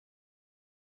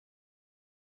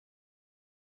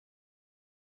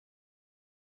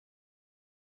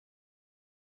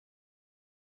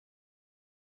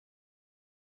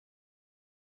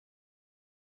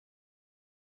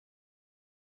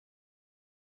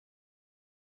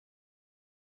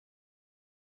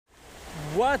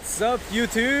What's up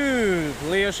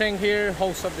YouTube? Leo Sheng here,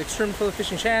 host of the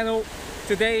ExtremePhillyFishing channel.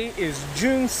 Today is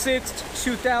June 6th,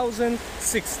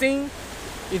 2016.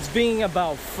 It's been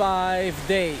about 5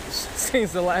 days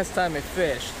since the last time I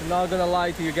fished. Not gonna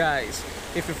lie to you guys.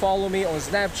 If you follow me on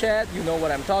Snapchat, you know what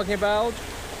I'm talking about.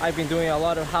 I've been doing a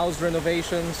lot of house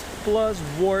renovations plus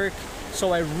work,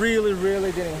 so I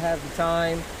really didn't have the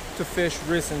time to fish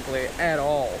recently at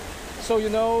all. So you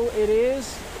know, it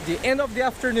is the end of the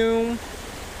afternoon.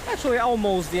 Actually,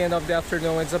 almost the end of the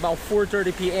afternoon. It's about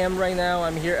 4:30 p.m. right now.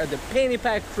 I'm here at the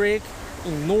Pennypack Creek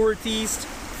in Northeast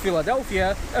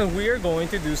Philadelphia, and we are going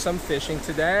to do some fishing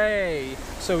today.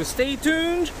 So stay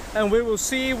tuned, and we will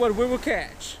see what we will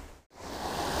catch.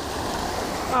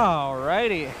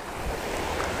 Alrighty.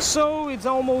 So it's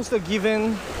almost a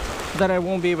given that I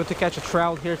won't be able to catch a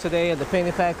trout here today at the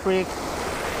Pennypack Creek.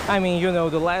 I mean, you know,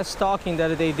 the last stocking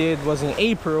that they did was in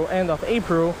April, end of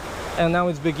April, and now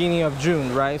it's beginning of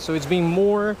June, right? So it's been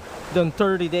more than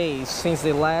 30 days since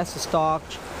they last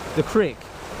stocked the creek.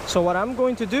 So what I'm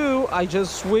going to do, I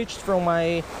just switched from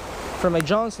my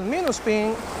Johnson minnow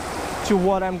spin to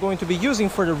what I'm going to be using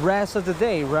for the rest of the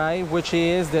day, right? Which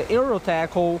is the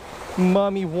Eurotackle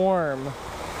mummy worm.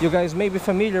 You guys may be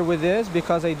familiar with this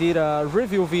because I did a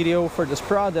review video for this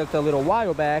product a little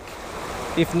while back.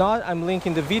 If not, I'm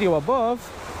linking the video above.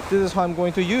 This is how I'm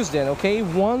going to use them, okay?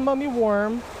 One mummy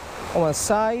worm on a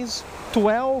size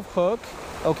 12 hook,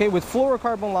 okay, with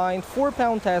fluorocarbon line,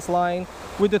 4-pound test line,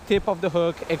 with the tip of the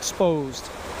hook exposed.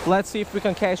 Let's see if we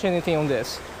can catch anything on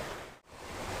this.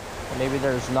 Maybe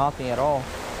there's nothing at all.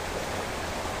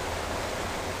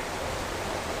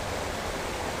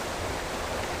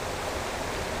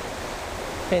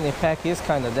 Pennypack is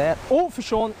kind of dead. Oh,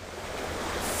 fish on!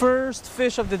 First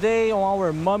fish of the day on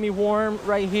our mummy worm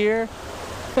right here.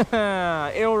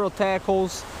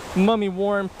 Eurotackle's mummy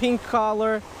worm, pink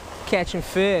color, catching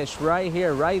fish right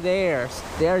here, right there.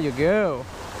 There you go.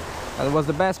 And what's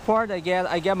the best part? I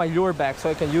get my lure back so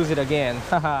I can use it again.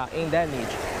 Haha, ain't that neat.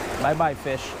 Bye bye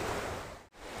fish.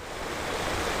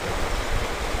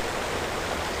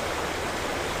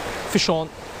 Fish on.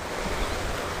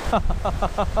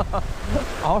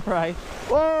 All right.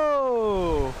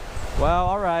 Whoa. Well,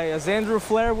 all right. As Andrew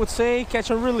Flair would say, catch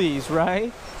and release,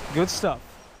 right? Good stuff.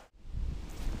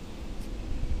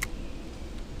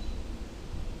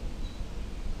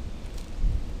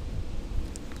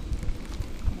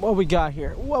 What we got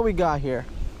here? What we got here?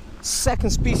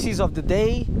 Second species of the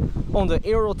day on the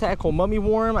Eurotackle mummy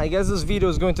worm. I guess this video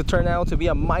is going to turn out to be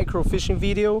a micro fishing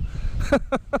video.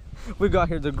 We got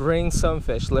here the green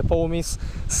sunfish, Lepomis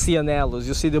cyanellus.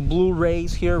 You see the blue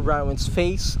rays here around its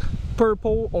face,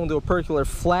 purple on the opercular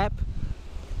flap,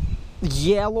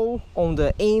 yellow on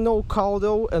the anal,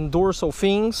 caudal, and dorsal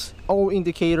fins, all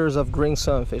indicators of green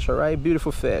sunfish. All right,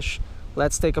 beautiful fish.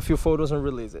 Let's take a few photos and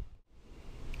release it.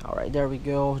 All right, there we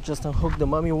go. Just unhook the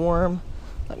mummy worm.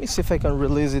 Let me see if I can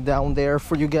release it down there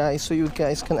for you guys so you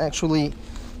guys can actually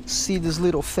see this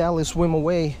little fella swim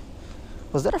away.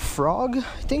 Was that a frog?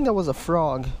 I think that was a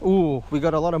frog. Ooh, we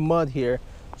got a lot of mud here.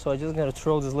 So I'm just gonna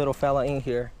throw this little fella in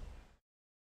here.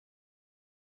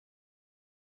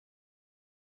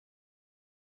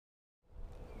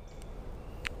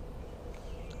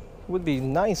 Would be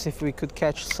nice if we could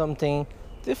catch something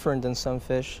different than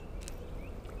sunfish.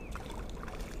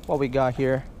 What we got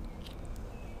here?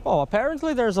 Oh,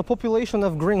 apparently there's a population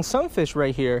of green sunfish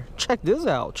right here. Check this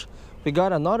out. We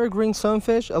got another green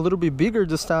sunfish, a little bit bigger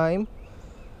this time.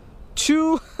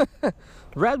 2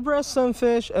 red breast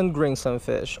sunfish and green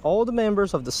sunfish. All the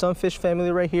members of the sunfish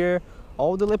family right here.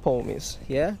 All the Lepomis,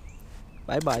 yeah?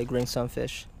 Bye-bye, green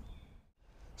sunfish.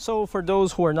 So for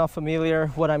those who are not familiar,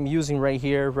 what I'm using right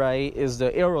here, right, is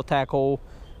the Eurotackle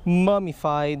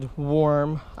mummified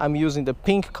worm. I'm using the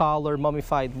pink color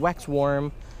mummified wax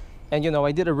worm. And you know,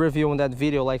 I did a review on that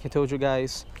video like I told you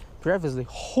guys previously.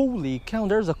 Holy cow,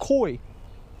 there's a koi.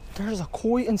 There's a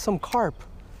koi and some carp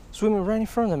swimming right in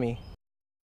front of me.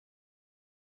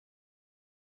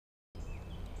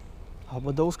 Oh,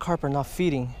 but those carp are not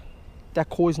feeding. That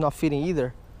koi is not feeding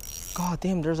either. God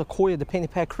damn, there's a koi at the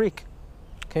Pennypack Creek.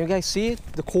 Can you guys see it?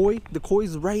 The koi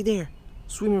is right there,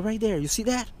 swimming right there. You see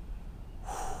that?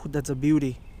 Whew, that's a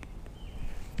beauty.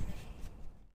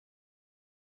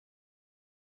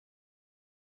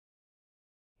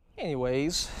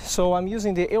 Anyways, so I'm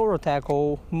using the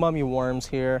Eurotackle mummy worms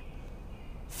here,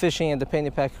 fishing at the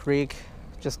Pennypack Creek,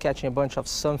 just catching a bunch of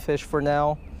sunfish for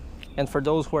now. And for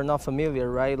those who are not familiar,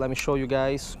 right, let me show you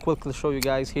guys, quickly show you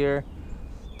guys here.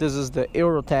 This is the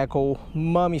Eurotackle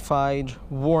mummified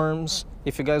worms.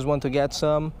 If you guys want to get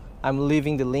some, I'm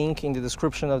leaving the link in the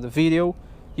description of the video.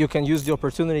 you can use the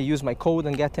opportunity to use my code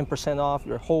and get 10% off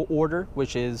your whole order,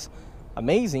 which is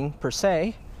amazing per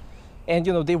se. And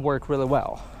you know, they work really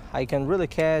well. I can really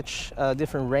catch a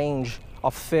different range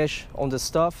of fish on this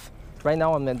stuff. Right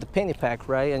now I'm at the penny pack,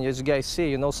 right? And as you guys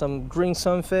see, you know, some green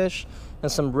sunfish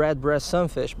and some red breast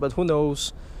sunfish, but who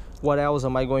knows what else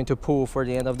am I going to pull for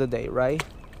the end of the day, right?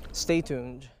 Stay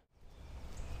tuned.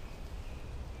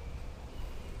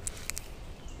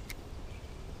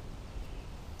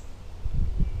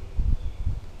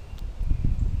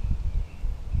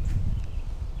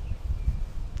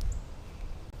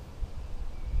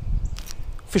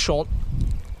 Fish on.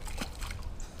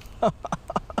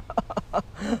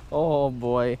 Oh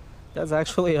boy, that's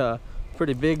actually a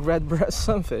pretty big red breast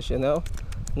sunfish, you know.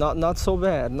 Not so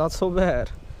bad, not so bad,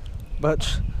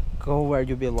 but go where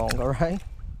you belong, all right?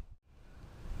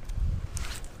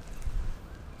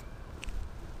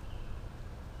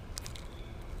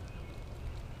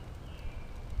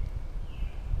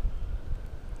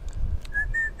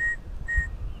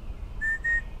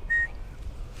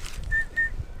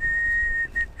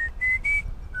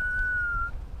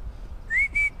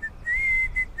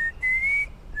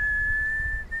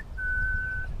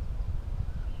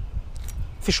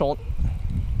 Fish on.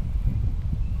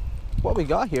 What we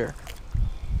got here?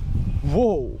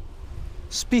 Whoa!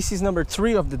 Species number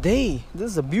 3 of the day.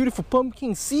 This is a beautiful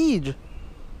pumpkin seed.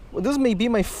 Well, this may be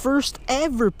my first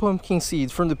ever pumpkin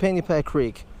seed from the Pennypack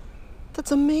Creek.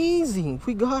 That's amazing.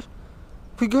 We got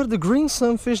the green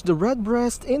sunfish, the red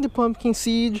breast, and the pumpkin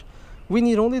seed. We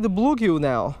need only the bluegill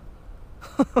now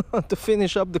to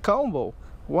finish up the combo.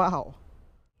 Wow.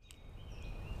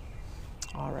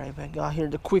 All right, I got here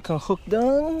the quick unhook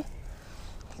done.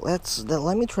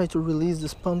 Let me try to release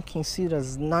this pumpkin seed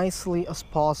as nicely as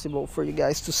possible for you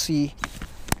guys to see.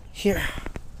 Here.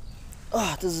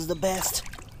 Oh, this is the best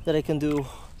that I can do.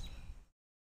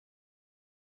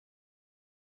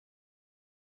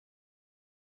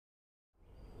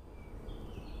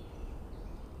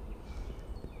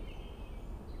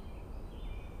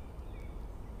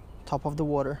 Top of the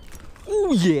water.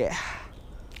 Oh yeah.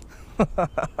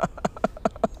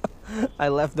 I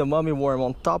left the mummy worm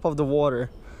on top of the water,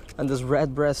 and this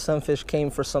red breast sunfish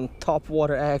came for some top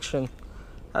water action.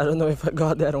 I don't know if I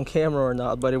got that on camera or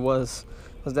not, but it was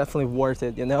definitely worth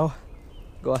it, you know?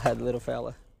 Go ahead, little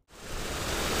fella.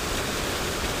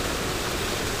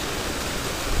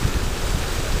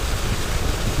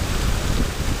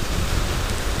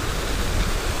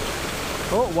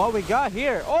 Oh, what we got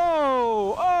here?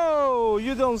 Oh,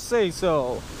 you don't say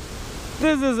so.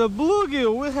 This is a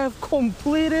bluegill. We have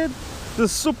completed the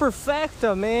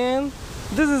Superfecta, man.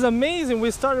 This is amazing. We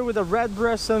started with a red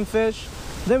breast sunfish,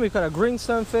 then we got a green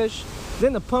sunfish,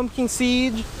 then a pumpkin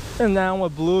seed, and now a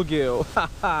bluegill.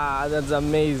 Haha, that's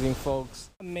amazing,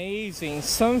 folks. Amazing.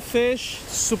 Sunfish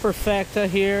Superfecta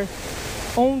here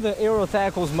on the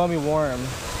Eurotackle's mummy worm.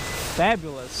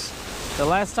 Fabulous. The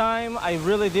last time I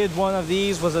really did one of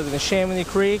these was at the Chamonix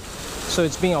Creek, so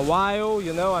it's been a while,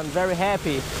 you know. I'm very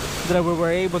happy that we were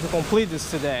able to complete this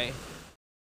today.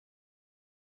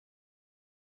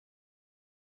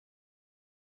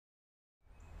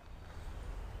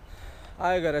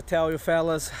 I gotta tell you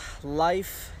fellas,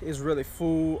 life is really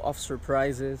full of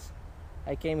surprises.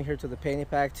 I came here to the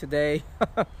Pennypack today,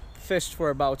 fished for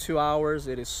about 2 hours.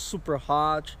 It is super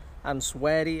hot, I'm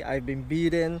sweaty, I've been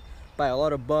beaten by a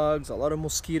lot of bugs, a lot of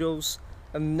mosquitoes,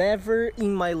 and never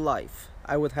in my life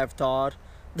I would have thought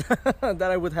that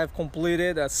I would have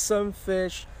completed a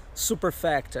Sunfish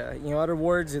Superfecta. In other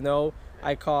words, you know,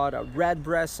 I caught a red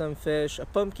breast sunfish, a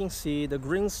pumpkin seed, a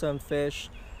green sunfish,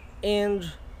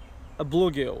 and a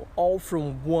bluegill, all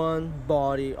from one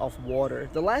body of water.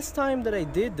 The last time that I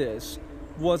did this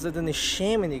was at the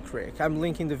Chamonix Creek. I'm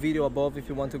linking the video above if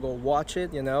you want to go watch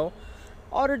it, you know.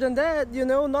 Other than that, you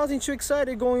know, nothing too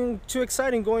exciting going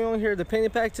on here at the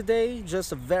Pennypack today.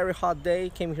 Just a very hot day.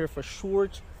 Came here for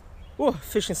short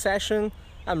fishing session.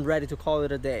 I'm ready to call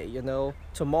it a day, you know.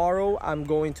 Tomorrow I'm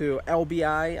going to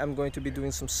LBI. I'm going to be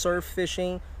doing some surf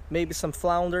fishing, maybe some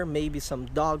flounder, maybe some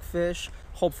dogfish.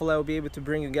 Hopefully I'll be able to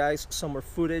bring you guys some more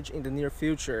footage in the near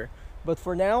future. But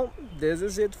for now, this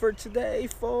is it for today,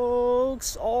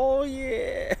 folks. Oh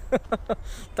yeah.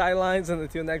 Tie lines, and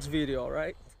until next video, all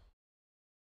right?